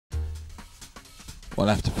Well,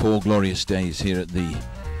 after 4 glorious days here at the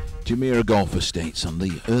Jumeirah Golf Estates on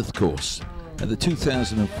the Earth Course at the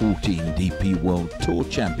 2014 DP World Tour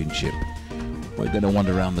Championship, we're going to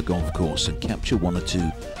wander around the golf course and capture one or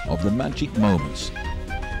two of the magic moments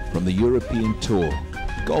from the European Tour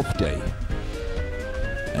Golf Day.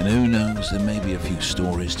 And who knows, there may be a few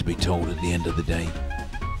stories to be told at the end of the day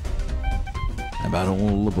about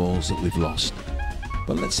all the balls that we've lost.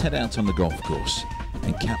 But let's head out on the golf course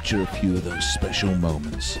and capture a few of those special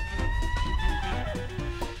moments.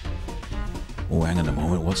 Oh, hang on a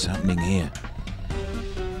moment, what's happening here?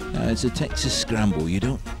 Now, it's a Texas Scramble. You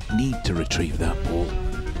don't need to retrieve that ball,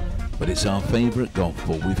 but it's our favourite golf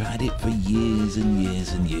ball. We've had it for years and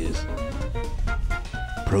years and years.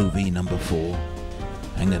 Pro V number 4.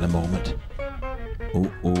 Hang on a moment.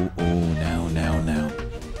 Oh, now.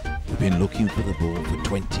 We've been looking for the ball for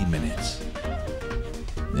 20 minutes.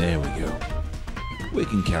 There we go. We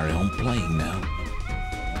can carry on playing now.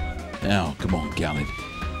 Now, come on, Khaled.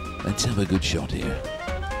 Let's have a good shot here.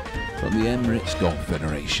 From the Emirates Golf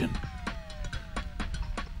Federation.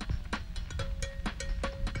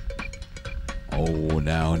 Oh,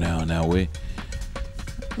 now.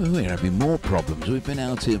 We're having more problems. We've been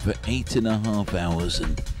out here for 8.5 hours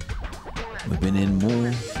and we've been in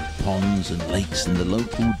more ponds and lakes than the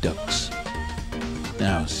local ducks.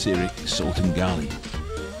 Now, Sirik Sultangali.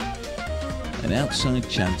 An outside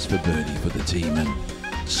chance for birdie for the team, and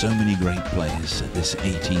so many great players at this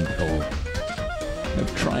 18th hole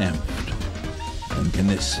have triumphed. And can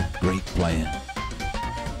this great player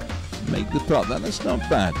make the putt? That's not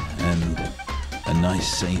bad, and a nice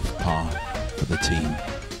safe par for the team.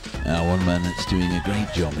 Now, one man that's doing a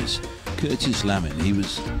great job is Curtis Lamin. He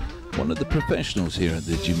was one of the professionals here at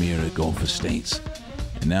the Jumeirah Golf Estates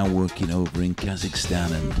and now working over in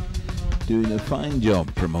Kazakhstan and doing a fine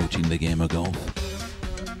job promoting the game of golf.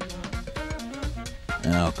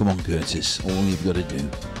 Now, come on, Curtis. All you've got to do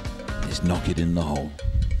is knock it in the hole.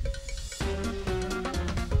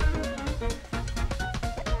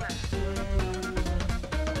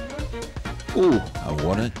 Oh,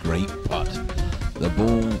 what a great putt. The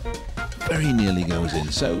ball very nearly goes in,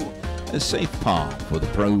 so a safe par for the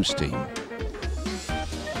pros team.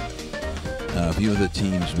 A few of the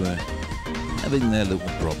teams were having their little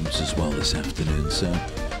problems as well this afternoon, so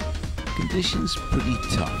conditions pretty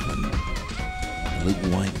tough and the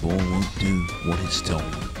little white ball won't do what it's told.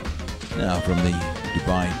 Now from the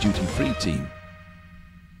Dubai Duty Free team,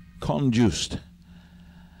 Con Just,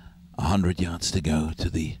 100 yards to go to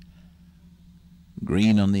the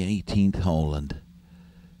green on the 18th hole, and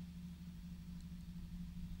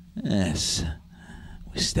yes,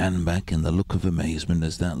 we stand back in the look of amazement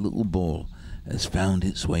as that little ball has found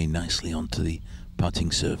its way nicely onto the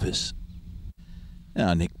putting surface.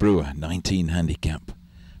 Now Nick Brewer, 19 handicap,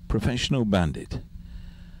 professional bandit.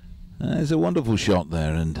 There's a wonderful shot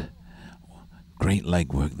there and great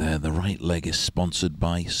leg work there. The right leg is sponsored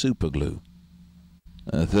by Superglue.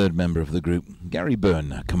 A third member of the group, Gary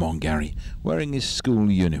Byrne. Come on, Gary, wearing his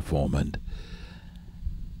school uniform, and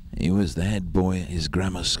he was the head boy at his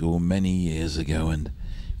grammar school many years ago, and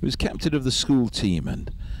he was captain of the school team,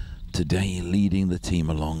 and today leading the team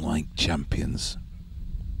along like champions.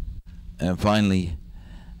 And finally,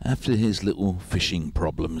 after his little fishing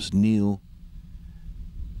problems, Neil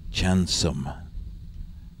Chansum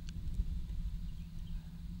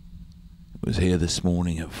was here this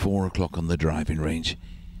morning at 4 o'clock on the driving range,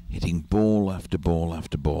 hitting ball after ball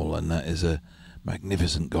after ball, and that is a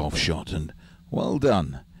magnificent golf shot, and well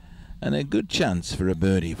done, and a good chance for a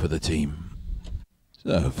birdie for the team.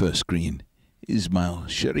 So first green, Ismail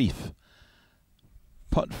Sharif,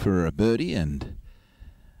 putt for a birdie, and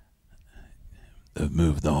have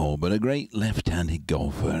moved the hole, but a great left-handed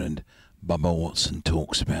golfer, and Bubba Watson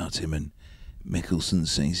talks about him, and Mickelson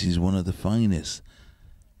says he's one of the finest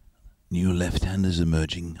new left-handers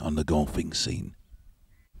emerging on the golfing scene.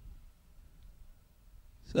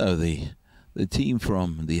 So the team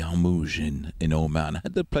from the Hormuz in Oman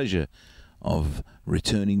had the pleasure of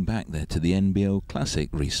returning back there to the NBO Classic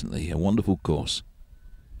recently, a wonderful course.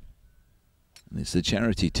 And it's the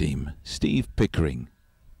charity team, Steve Pickering,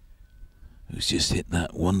 who's just hit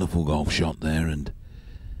that wonderful golf shot there, and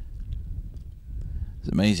it's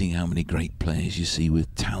amazing how many great players you see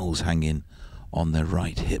with towels hanging on their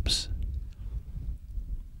right hips.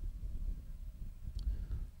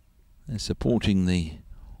 They're supporting the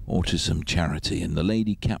autism charity, and the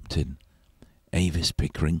lady captain, Avis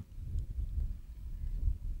Pickering.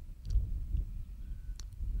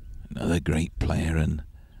 Another great player, and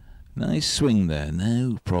nice swing there,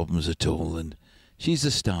 no problems at all, and she's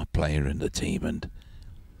a star player in the team and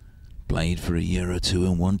Played for a year or two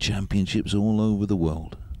and won championships all over the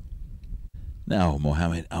world. Now,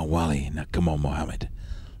 Mohammed Awali. Now, come on, Mohammed.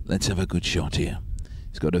 Let's have a good shot here.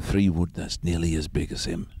 He's got a 3-wood that's nearly as big as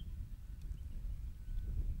him.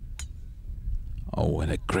 Oh,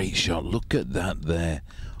 and a great shot. Look at that there.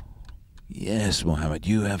 Yes, Mohammed,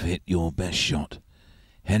 you have hit your best shot.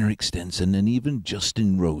 Henrik Stenson and even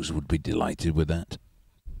Justin Rose would be delighted with that.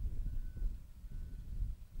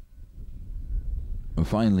 And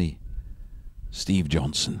finally, Steve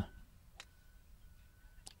Johnson.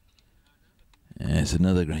 Yes,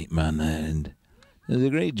 another great man there, and does a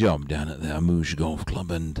great job down at the Amouge Golf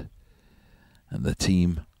Club, and the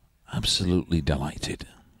team absolutely delighted.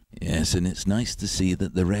 Yes, and it's nice to see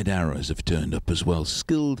that the Red Arrows have turned up as well.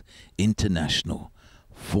 Skilled International.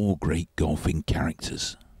 4 great golfing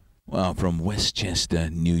characters. Well, from Westchester,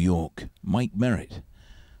 New York, Mike Merritt,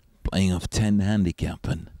 playing off 10 handicap,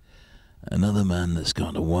 and another man that's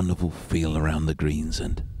got a wonderful feel around the greens,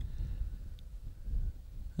 and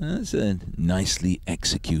that's a nicely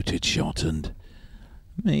executed shot, and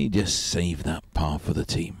may just save that par for the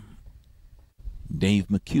team. Dave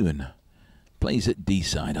McEwen plays at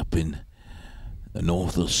Deeside up in the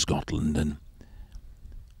north of Scotland, and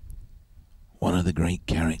one of the great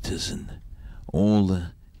characters, and all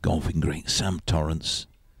the golfing greats, Sam Torrance.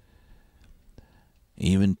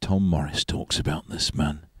 Even Tom Morris talks about this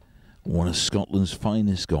man, one of Scotland's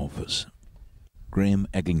finest golfers. Graham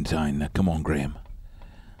Eglantine. Now, come on, Graham.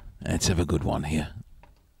 Let's have a good one here.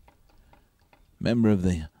 Member of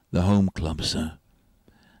the home club, so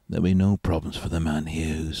there'll be no problems for the man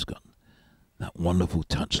here who's got that wonderful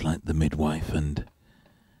touch like the midwife and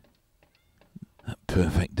that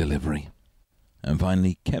perfect delivery. And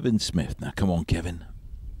finally, Kevin Smith. Now, come on, Kevin.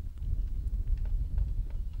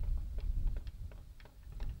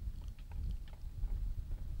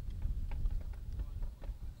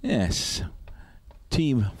 Yes,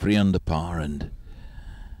 team 3 under par and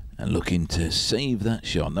looking to save that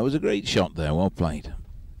shot. That was a great shot there, well played.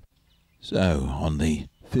 So, on the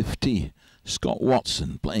 50, Scott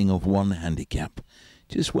Watson playing off 1 handicap,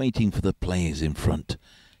 just waiting for the players in front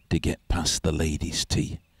to get past the ladies'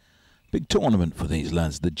 tee. Big tournament for these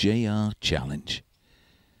lads, the JR Challenge.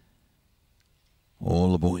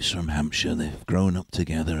 All the boys from Hampshire, they've grown up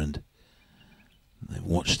together and they've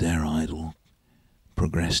watched their idol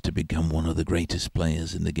progress to become one of the greatest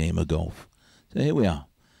players in the game of golf. So here we are,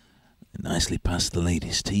 nicely past the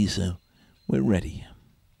ladies' tee, so we're ready.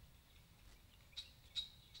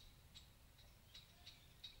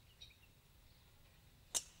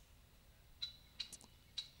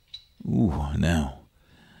 Ooh, now,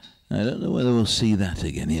 I don't know whether we'll see that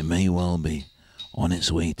again. It may well be on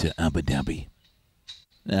its way to Abu Dhabi.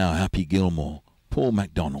 Now, Happy Gilmore, Paul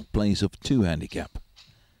McDonald plays off 2 handicap.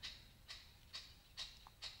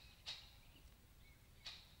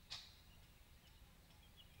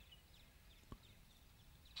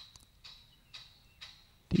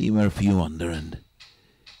 Team are a few under, and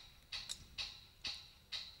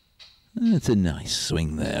it's a nice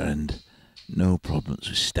swing there, and no problems.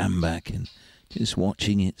 We stand back and just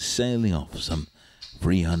watching it sailing off some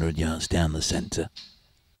 300 yards down the centre.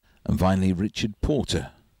 And finally, Richard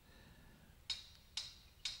Porter.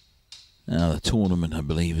 Now, the tournament, I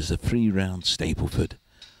believe, is a 3-round Stapleford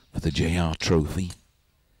for the JR Trophy.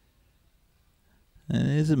 And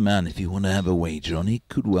there's a man, if you want to have a wager on, he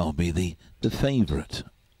could well be the favourite.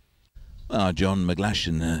 Well, John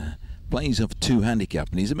McGlashan plays off 2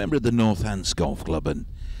 handicap, and he's a member of the Northants Golf Club, and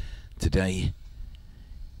today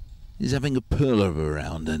he's having a pearl of a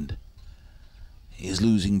round, and he's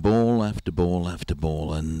losing ball after ball after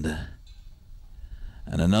ball, and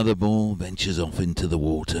another ball ventures off into the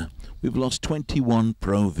water. We've lost 21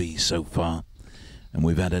 Pro Vs so far, and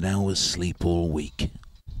we've had an hour's sleep all week.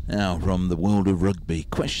 Now, from the world of rugby,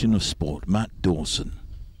 question of sport, Matt Dawson.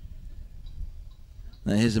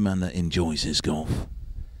 Now, here's a man that enjoys his golf.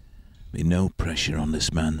 Be no pressure on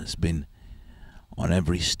this man that's been on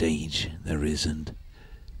every stage there is, and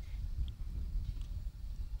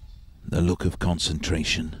the look of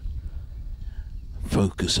concentration,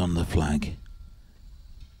 focus on the flag,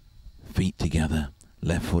 feet together,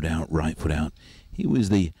 left foot out, right foot out. He was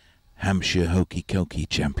the Hampshire Hokey Cokey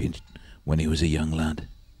champion when he was a young lad.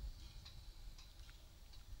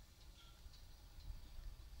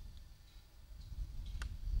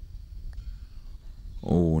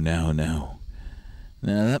 Oh, now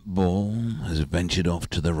that ball has ventured off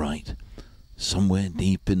to the right, somewhere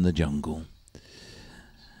deep in the jungle.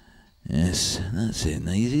 Yes, that's it.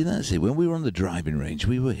 Now, you see, that's it. When we were on the driving range,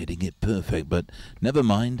 we were hitting it perfect, but never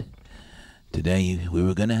mind. Today, we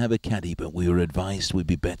were going to have a caddy, but we were advised we'd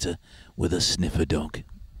be better with a sniffer dog.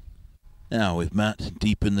 Now with Matt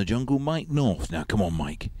deep in the jungle, Mike North. Now come on,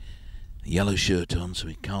 Mike. The yellow shirt on so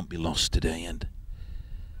he can't be lost today, and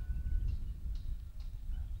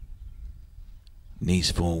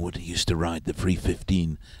knees forward. He used to ride the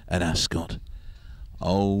 315 at Ascot.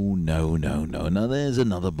 Oh, no. Now there's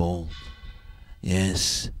another ball.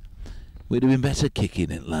 Yes. We'd have been better kicking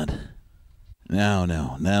it, lad. Now,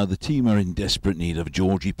 the team are in desperate need of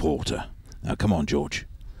Georgie Porter. Now, come on, George.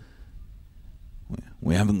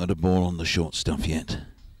 We haven't got a ball on the short stuff yet.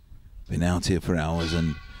 Been out here for hours,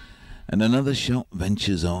 and another shot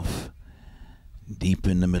ventures off deep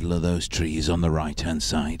in the middle of those trees on the right-hand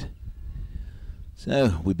side.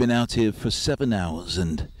 So, we've been out here for 7 hours,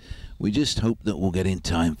 and we just hope that we'll get in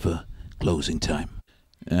time for closing time.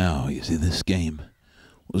 Now, you see, this game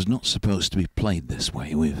was not supposed to be played this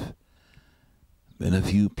way. We've been a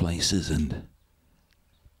few places, and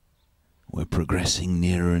we're progressing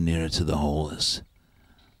nearer and nearer to the hole as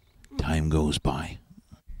time goes by.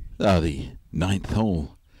 The 9th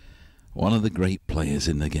hole. One of the great players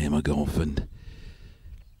in the game of golf, and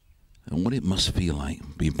what it must feel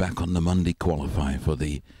like be back on the Monday qualifier for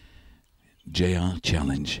the JR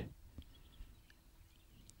Challenge.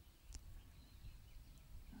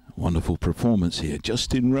 Wonderful performance here,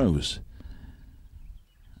 Justin Rose.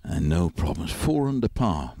 And no problems. 4 under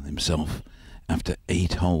par himself after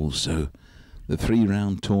 8 holes. So the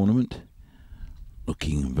 3-round tournament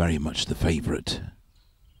looking very much the favourite.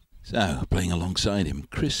 So playing alongside him,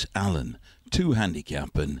 Chris Allen, 2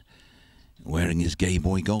 handicap and wearing his Gay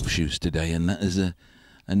Boy golf shoes today. And that is a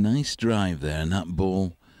nice drive there. And that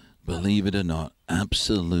ball, believe it or not,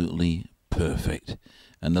 absolutely perfect.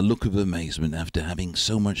 And the look of amazement after having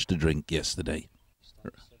so much to drink yesterday.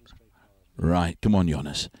 Right, come on,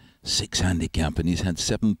 Jonas. 6 handicap, and he's had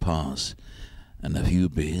 7 pars and a few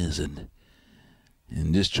beers, and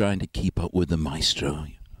just trying to keep up with the maestro,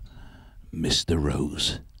 Mr.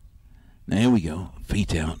 Rose. Now, here we go.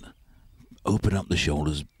 Feet out. Open up the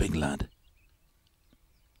shoulders, big lad.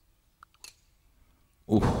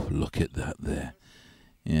 Oh, look at that there.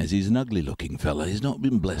 Yes, he's an ugly-looking fella. He's not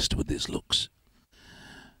been blessed with his looks.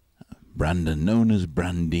 Brandon, known as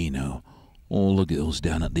Brandino. All the girls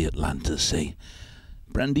down at the Atlanta say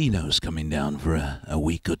Brandino's coming down for a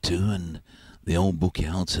week or 2, and they all book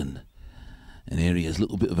out, and here he is, a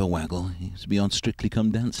little bit of a waggle. He used to be on Strictly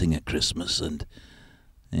Come Dancing at Christmas, and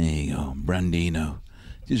there you go, Brandino.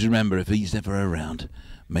 Just remember, if he's ever around,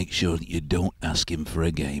 make sure that you don't ask him for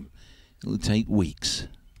a game. It'll take weeks.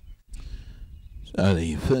 So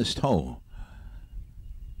the first hole,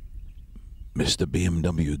 Mr.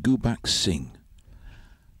 BMW Gulbaksh Singh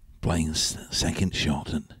playing second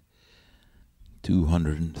shot, and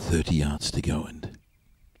 230 yards to go, and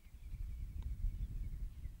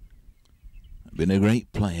been a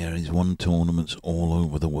great player. He's won tournaments all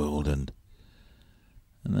over the world, and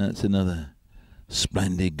that's another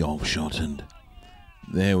splendid golf shot. And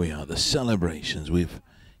there we are, the celebrations. We've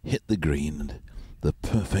hit the green, and the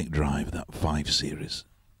perfect drive, that 5 series.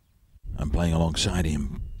 I'm playing alongside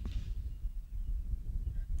him,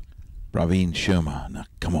 Praveen Sharma. Now,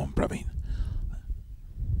 come on, Praveen.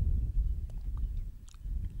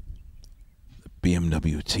 The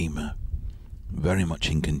BMW team are very much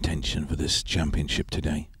in contention for this championship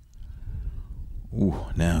today. Ooh,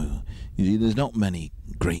 now, you see, there's not many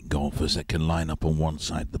great golfers that can line up on one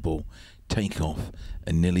side of the ball, take off,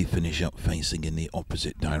 and nearly finish up facing in the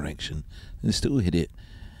opposite direction, and still hit it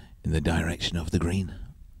in the direction of the green.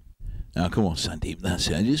 Now, come on, Sandeep, that's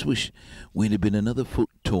it. I just wish we'd have been another foot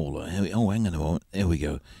taller. Oh, hang on a moment. There we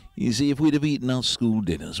go. You see, if we'd have eaten our school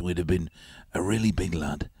dinners, we'd have been a really big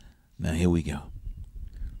lad. Now, here we go.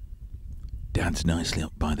 Dad's nicely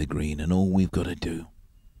up by the green, and all we've got to do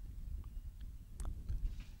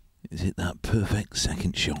is hit that perfect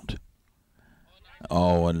second shot.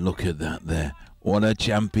 Oh, and look at that there. What a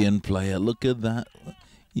champion player. Look at that.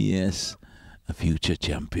 Yes, a future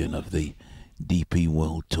champion of the DP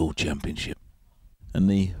World Tour Championship. And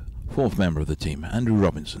the 4th member of the team, Andrew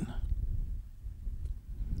Robinson.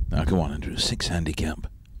 Now come on, Andrew, 6 handicap.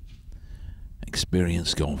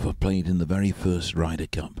 Experienced golfer, played in the very first Ryder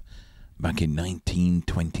Cup back in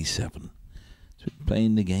 1927. So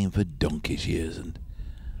playing the game for donkey's years, and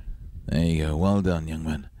there you go. Well done, young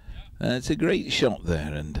man. It's a great shot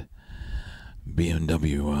there, and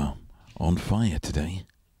BMW are on fire today.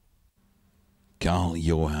 Carl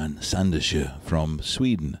Johan Sandersjö from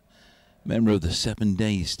Sweden, member of the 7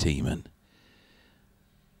 Days team, and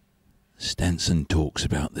Stenson talks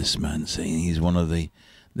about this man, saying he's one of the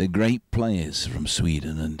great players from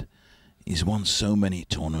Sweden, and he's won so many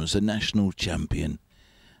tournaments, a national champion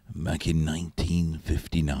back in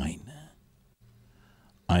 1959.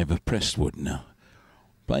 Ivor Prestwood now,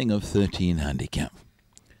 playing of 13 handicap.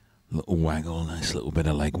 Little waggle, nice little bit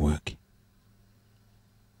of leg work.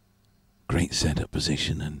 Great setup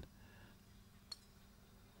position and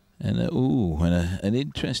an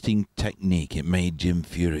interesting technique. It made Jim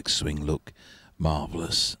Furyk's swing look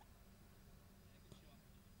marvellous.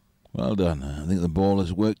 Well done. I think the ball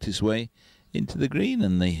has worked its way into the green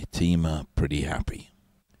and the team are pretty happy.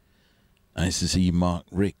 Nice to see Mark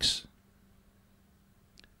Ricks,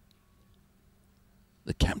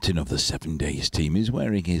 the captain of the 7 Days team, is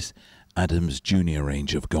wearing his Adams Junior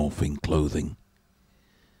range of golfing clothing.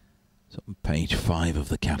 It's on page 5 of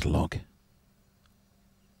the catalogue.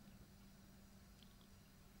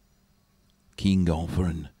 Keen golfer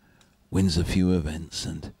and wins a few events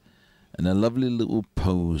and a lovely little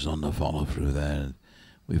pose on the follow through there.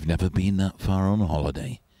 We've never been that far on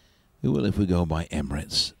holiday. We will if we go by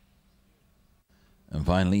Emirates. And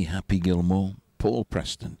finally, Happy Gilmore, Paul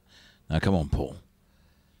Preston. Now come on, Paul.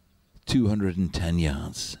 210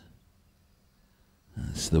 yards.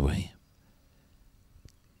 That's the way.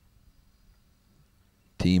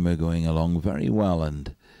 Team are going along very well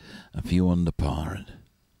and a few under par.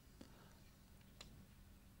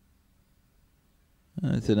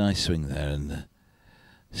 It's a nice swing there, and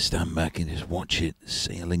stand back and just watch it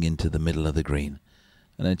sailing into the middle of the green,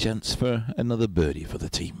 and a chance for another birdie for the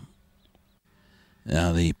team.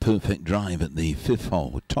 Now the perfect drive at the 5th hole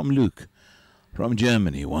with Tom Luke from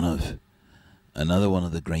Germany, another one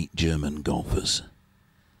of the great German golfers.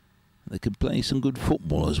 They can play some good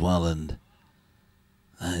football as well, and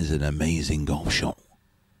that is an amazing golf shot.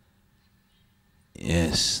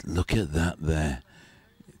 Yes, look at that there.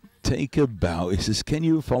 Take a bow. He says, can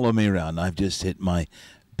you follow me around? I've just hit my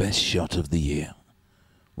best shot of the year.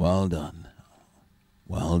 Well done.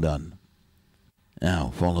 Well done.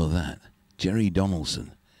 Now follow that. Jerry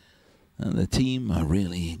Donaldson. And the team are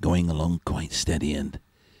really going along quite steady, and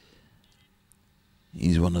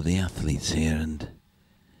he's one of the athletes here and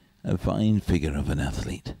a fine figure of an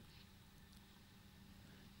athlete.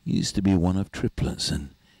 He used to be one of triplets and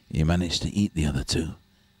he managed to eat the other two.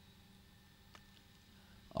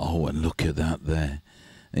 Oh, and look at that there.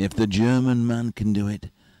 If the German man can do it,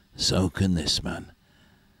 so can this man.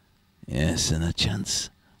 Yes, and a chance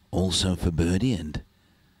also for birdie, and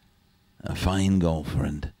a fine golfer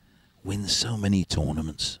and wins so many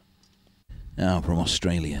tournaments. Now from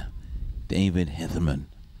Australia, David Heatherman.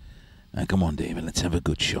 Now come on, David, let's have a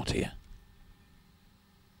good shot here.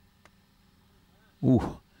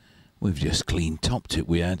 Ooh, we've just clean topped it.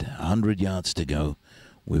 We had 100 yards to go.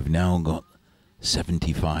 We've now got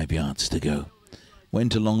 75 yards to go.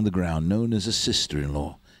 Went along the ground, known as a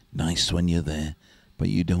sister-in-law. Nice when you're there, but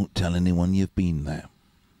you don't tell anyone you've been there.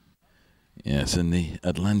 Yes, and the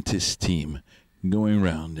Atlantis team going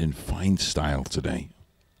round in fine style today.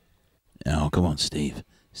 Now, come on, Steve.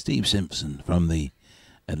 Steve Simpson from the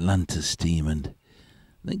Atlantis team, and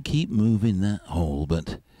they keep moving that hole,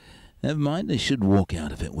 but never mind, they should walk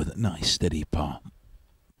out of it with a nice steady par.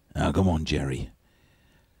 Now, come on, Jerry.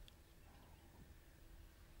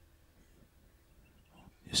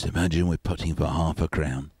 Just imagine we're putting for half a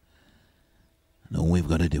crown, and all we've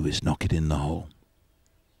got to do is knock it in the hole.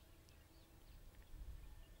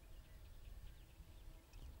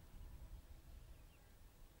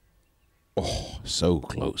 Oh, so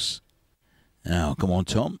close. Now, come on,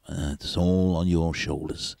 Tom. It's all on your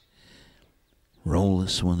shoulders. Roll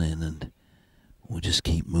this one in, and we'll just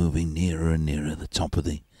keep moving nearer and nearer the top of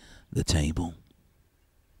the table.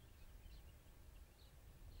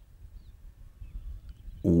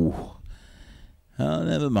 Ooh. Oh,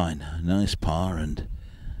 never mind. Nice par, and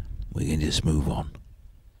we can just move on.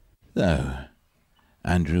 So,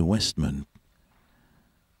 Andrew Westman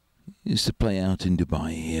used to play out in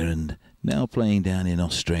Dubai here, and now playing down in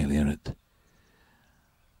Australia at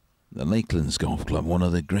the Lakelands Golf Club, one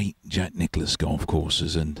of the great Jack Nicklaus golf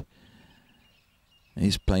courses, and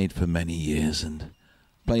he's played for many years and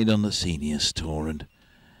played on the seniors tour, and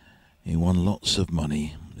he won lots of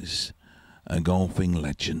money. He's a golfing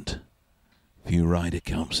legend. A few Ryder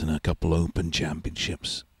Cups and a couple Open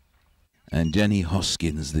Championships. And Jenny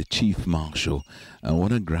Hoskins, the Chief Marshal, and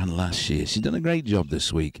what a grand lass she is. She's done a great job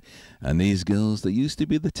this week. And these girls that used to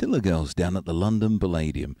be the Tiller girls down at the London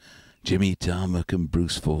Palladium, Jimmy Tarmac and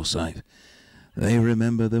Bruce Forsyth, they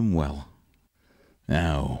remember them well.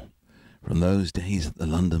 Now, from those days at the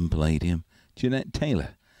London Palladium, Jeanette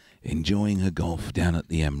Taylor enjoying her golf down at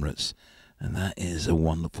the Emirates. And that is a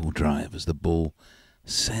wonderful drive as the ball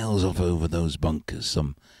sails off over those bunkers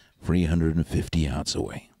some 350 yards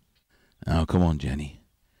away. Now, come on, Jenny.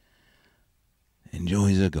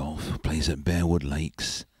 Enjoys her golf, plays at Bearwood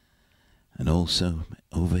Lakes, and also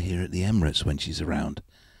over here at the Emirates when she's around.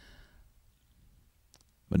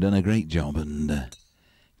 But done a great job and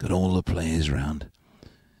got all the players round.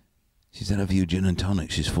 She's had a few gin and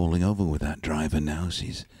tonics. She's falling over with that driver now.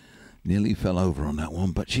 She's nearly fell over on that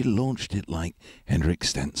one, but she launched it like Henrik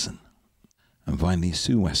Stenson. And finally,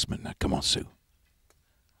 Sue Westman. Now, come on, Sue.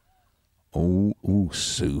 Oh,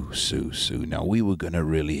 Sue. Now, we were going to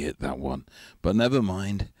really hit that one, but never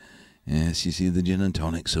mind. Yes, you see, the gin and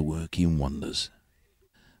tonics are working wonders.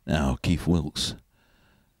 Now, Keith Wilkes,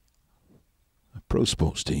 a pro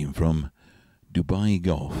sports team from Dubai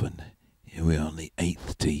Golf, and here we are on the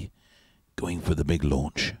 8th tee, going for the big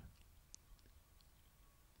launch.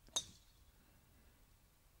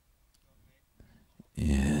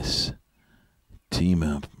 Yes, team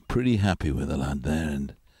are pretty happy with the lad there,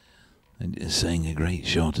 and just saying a great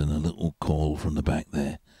shot and a little call from the back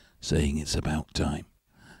there, saying it's about time.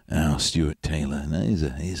 Now, Stuart Taylor, now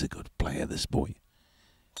he's a good player, this boy.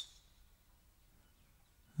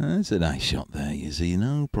 That's a nice shot there, you see,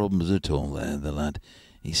 no problems at all there, the lad.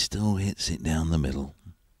 He still hits it down the middle.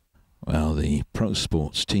 Well, the pro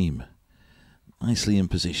sports team nicely in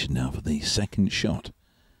position now for the second shot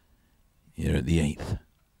here at the 8th.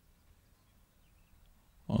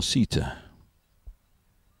 Osita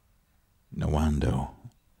Nwando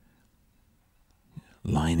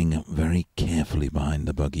lining up very carefully behind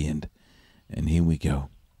the buggy end, and here we go.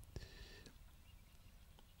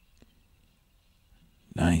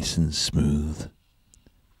 Nice and smooth.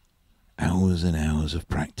 Hours and hours of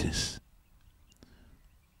practice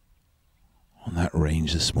on that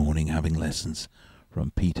range this morning, having lessons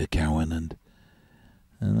from Peter Cowan, and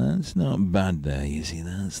that's not bad there, you see,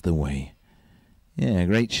 that's the way. Yeah,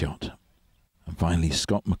 great shot. And finally,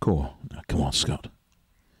 Scott McCaw. Now, come on, Scott.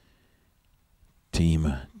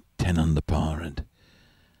 Team 10 under par and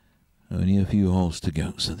only a few holes to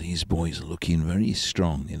go, so these boys are looking very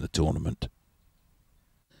strong in the tournament.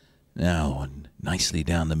 Now, and nicely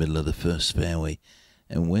down the middle of the first fairway,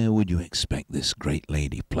 and where would you expect this great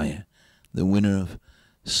lady player, the winner of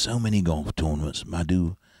so many golf tournaments,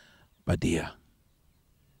 Madhu Badia.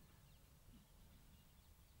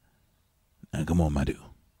 Now, come on, Madhu.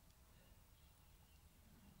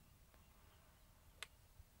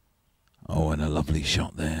 Oh, and a lovely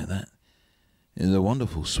shot there. That is a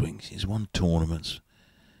wonderful swing. She's won tournaments,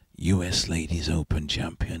 US Ladies Open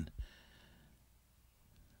champion,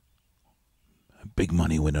 a big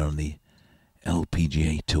money winner on the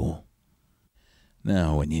LPGA Tour.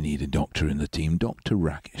 Now, when you need a doctor in the team, Dr.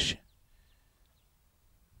 Rakesh.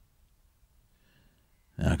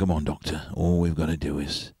 Now, come on, doctor. All we've got to do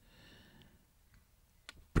is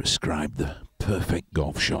prescribe the perfect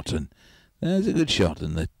golf shot, and there's a good shot,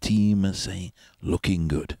 and the team are saying, looking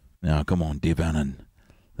good. Now, come on, Divanan.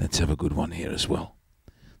 Let's have a good one here as well.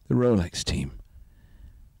 The Rolex team.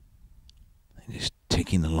 They're just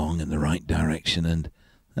ticking along in the right direction, and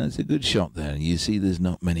that's a good shot there. You see, there's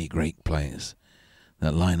not many great players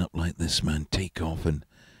that line up like this man, take off and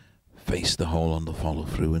face the hole on the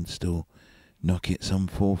follow-through and still knock it some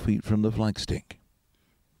 4 feet from the flagstick.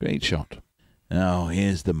 Great shot. Now,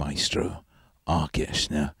 here's the maestro, Arkesh.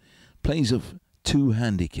 Now, plays of 2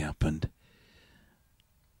 handicap, and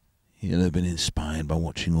he'll have been inspired by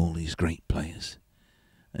watching all these great players.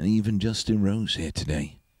 And even Justin Rose here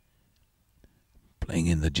today, playing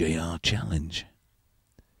in the JR Challenge.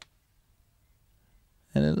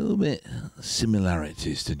 And a little bit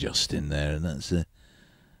similarities to Justin there, and that's a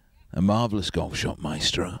marvellous golf shot,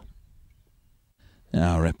 maestro.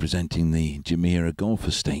 Now representing the Jumeirah Golf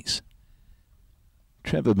Estates,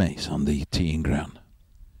 Trevor Mace on the teeing ground.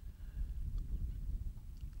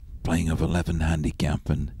 Playing of 11 handicap,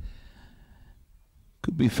 and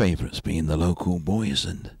could be favourites being the local boys,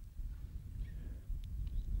 and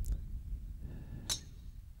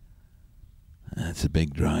that's a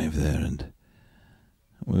big drive there, and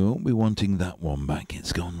we won't be wanting that one back.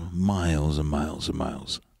 It's gone miles and miles and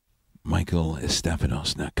miles. Michael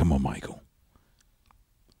Estafinos. Now, come on, Michael.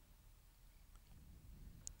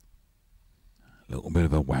 A little bit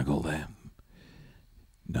of a waggle there.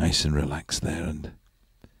 Nice and relaxed there, and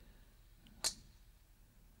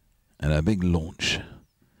a big launch.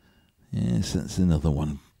 Yes, that's another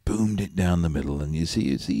one. Boomed it down the middle, and you see,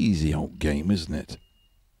 it's the easy old game, isn't it?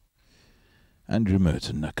 Andrew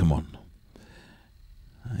Merton. Now, come on.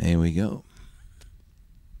 Here we go.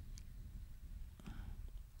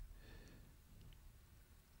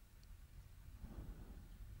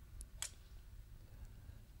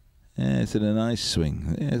 Yeah, it's in a nice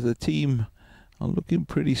swing. Yeah, the team are looking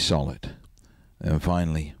pretty solid. And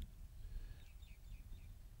finally,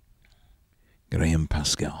 Graham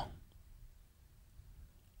Pascal.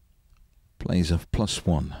 Plays off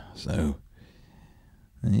 +1, so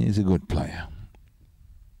he's a good player.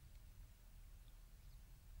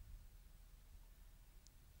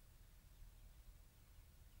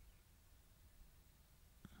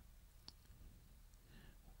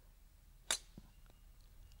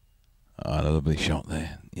 Oh, a lovely shot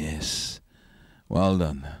there. Yes. Well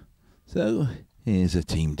done. So, here's a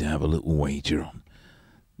team to have a little wager on.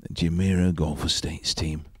 The Jumeirah Golf Estates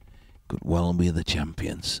team could well be the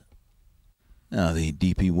champions. Now, the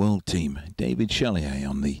DP World team, David Chalier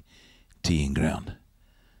on the teeing ground.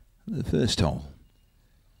 The first hole.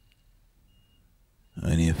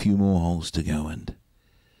 Only a few more holes to go, and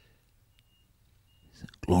it's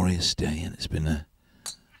a glorious day, and it's been a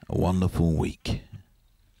wonderful week.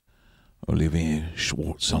 Olivier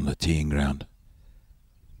Schwartz on the teeing ground.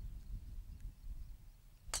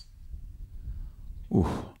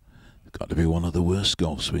 Ooh, got to be one of the worst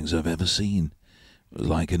golf swings I've ever seen. It was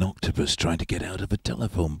like an octopus trying to get out of a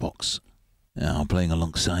telephone box. Now playing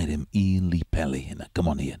alongside him, Ian Lee Pelly. Now, come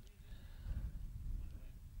on, Ian.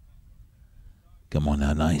 Come on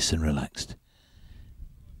now, nice and relaxed.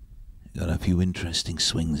 Got a few interesting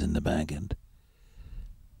swings in the bag, and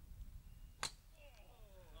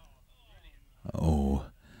oh,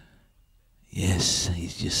 yes, he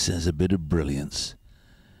just says a bit of brilliance.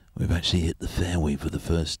 We've actually hit the fairway for the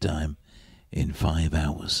first time in 5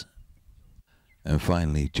 hours. And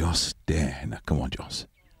finally, Joss Dare. Now, come on, Joss.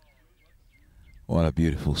 What a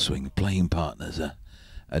beautiful swing. Playing partners are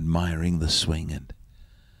admiring the swing, and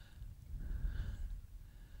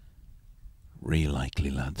really likely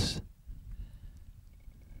lads.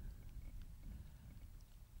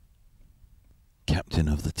 Captain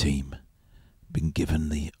of the team, been given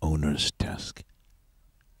the owner's task.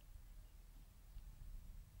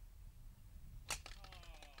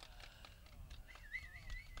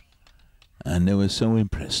 And they were so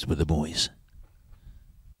impressed with the boys.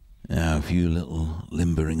 Now a few little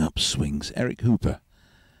limbering up swings. Eric Hooper,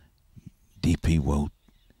 DP World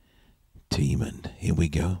team, and here we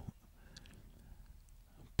go.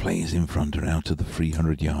 Plays in front or out of the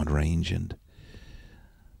 300-yard range, and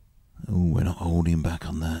oh, we're not holding back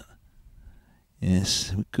on that.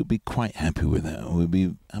 Yes, we could be quite happy with that. We'd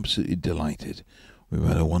be absolutely delighted. We've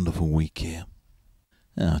had a wonderful week here.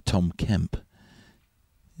 Now, Tom Kemp,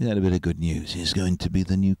 he had a bit of good news. He's going to be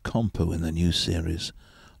the new compo in the new series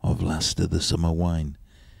of Last of the Summer Wine.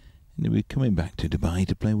 And he'll be coming back to Dubai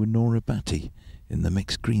to play with Nora Batty in the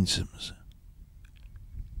mixed greensomes.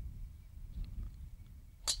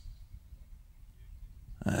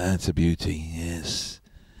 That's a beauty, yes.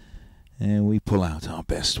 And we pull out our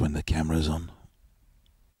best when the camera's on.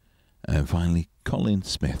 And finally, Colin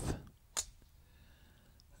Smith.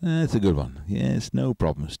 That's a good one. Yes, no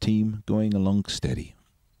problems. Team going along steady.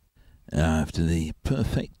 After the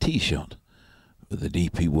perfect tee shot with the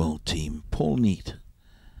DP World team, Paul Neate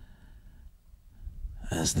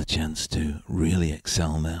has the chance to really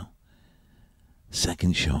excel now.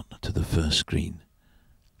 Second shot to the first green.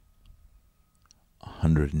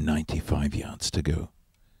 195 yards to go.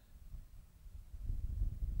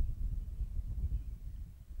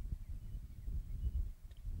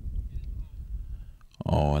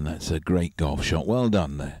 Oh, and that's a great golf shot. Well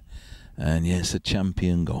done there. And yes, a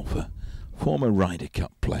champion golfer, former Ryder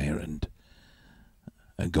Cup player and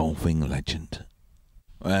a golfing legend.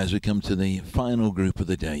 As we come to the final group of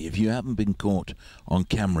the day, if you haven't been caught on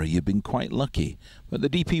camera, you've been quite lucky. But the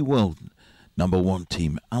DP World #1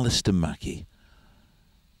 team, Alistair Mackey,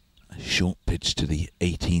 a short pitch to the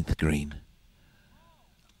 18th green.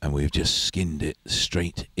 And we've just skinned it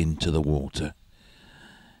straight into the water.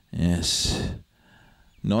 Yes,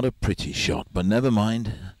 not a pretty shot, but never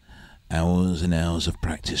mind. Hours and hours of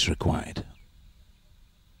practice required.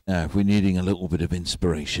 Now, if we're needing a little bit of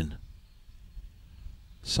inspiration,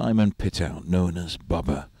 Simon Pittout, known as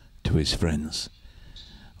Bubba to his friends.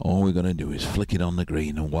 All we're going to do is flick it on the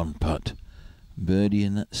green and one putt. Birdie,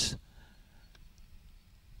 and that's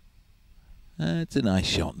a nice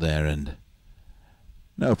shot there, and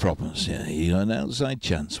no problems. Yeah, you got an outside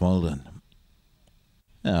chance. Well done.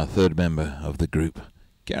 Our third member of the group,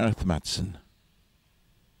 Gareth Madsen.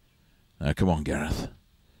 Now, come on, Gareth.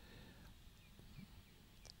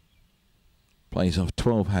 Plays off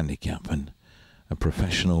 12 handicap and a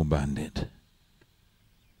professional bandit.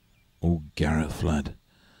 Oh, Gareth, lad.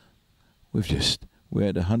 We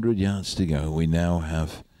had 100 yards to go. We now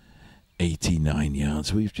have 89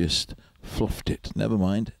 yards. We've just fluffed it. Never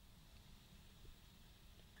mind.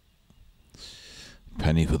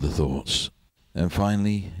 Penny for the thoughts. And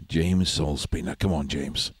finally, James Salisbury. Now, come on,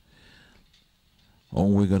 James.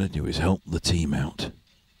 All we're going to do is help the team out.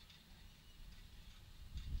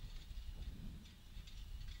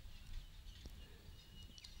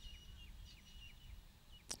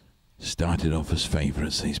 started off as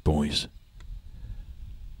favourites, these boys.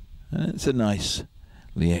 And it's a nicely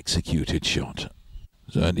executed shot.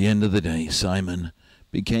 So at the end of the day, Simon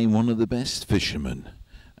became one of the best fishermen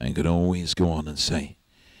and could always go on and say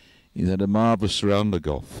he's had a marvellous round of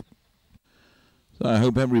golf. So I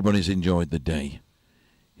hope everybody's enjoyed the day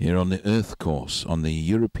here on the Earth course on the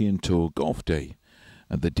European Tour Golf Day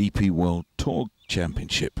at the DP World Tour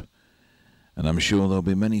Championship. And I'm sure there'll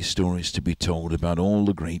be many stories to be told about all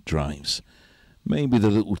the great drives. Maybe the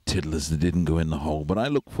little tiddlers that didn't go in the hole, but I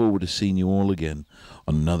look forward to seeing you all again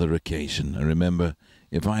on another occasion. And remember,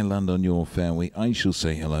 if I land on your fairway, I shall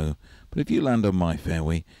say hello. But if you land on my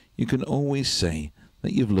fairway, you can always say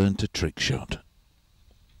that you've learnt a trick shot.